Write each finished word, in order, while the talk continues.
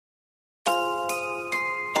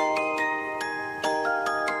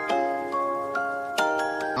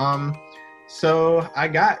So I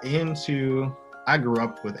grew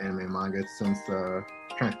up with anime and manga since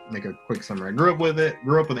trying to make a quick summary. I grew up with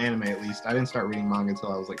anime at least. I didn't start reading manga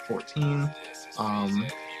until I was like 14.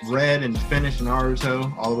 Read and finished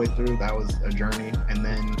Naruto all the way through. That was a journey. And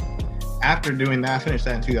then after doing that, I finished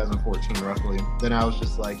that in 2014 roughly. Then I was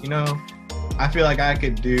just like, I feel like I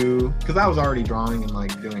could do, because I was already drawing and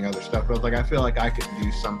like doing other stuff, but I was like, I feel like I could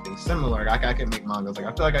do something similar. Like I could make manga. I was like,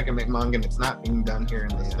 I feel like I can make manga and it's not being done here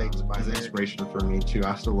in the States. But it's inspiration for me too.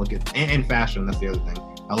 I still look at, and fashion, that's the other thing.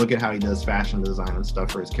 I look at how he does fashion design and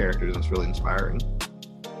stuff for his characters, and it's really inspiring.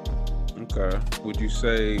 Okay. Would you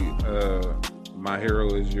say My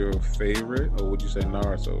Hero is your favorite, or would you say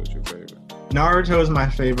Naruto is your favorite? Naruto is my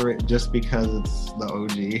favorite just because it's the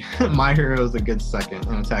OG. My Hero is a good second,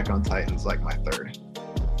 and Attack on Titan is like my third.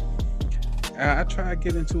 I tried to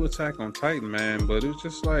get into Attack on Titan, man, but it was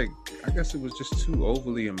just like, I guess it was just too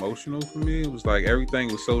overly emotional for me. It was like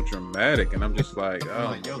everything was so dramatic, and I'm just like, oh,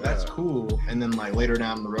 like, yo, that's cool. And then like later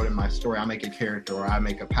down the road in my story, I make a character or I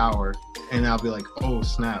make a power, and I'll be like, oh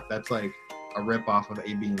snap, that's like a rip off of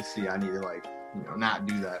A, B, and C. I need to like, not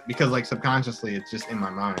do that, because like subconsciously it's just in my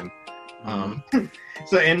mind.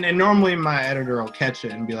 So and normally my editor will catch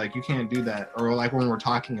it and be like, you can't do that, or like when we're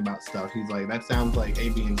talking about stuff, he's like, that sounds like A,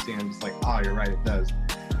 B, and C. I'm just like, oh, you're right, it does,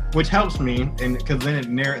 which helps me, and because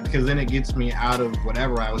then it gets me out of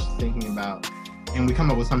whatever I was thinking about, and we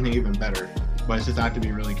come up with something even better. But it's just, I have to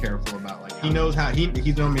be really careful about, like, he knows how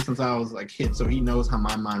he's known me since I was a kid, so he knows how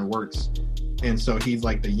my mind works. And so he's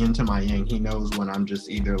like the yin to my yang. He knows when I'm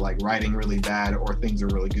just either like writing really bad or things are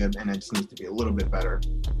really good, and it just needs to be a little bit better.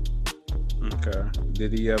 Okay.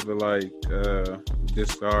 Did he ever like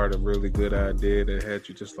discard a really good idea that had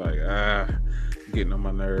you just like, getting on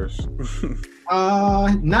my nerves?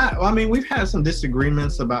 Not. I mean, we've had some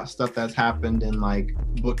disagreements about stuff that's happened in like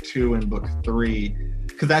book 2 and book 3.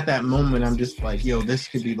 Because at that moment, I'm just like, yo, this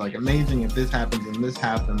could be like amazing if this happens and this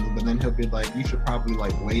happens. But then he'll be like, you should probably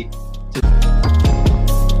like wait to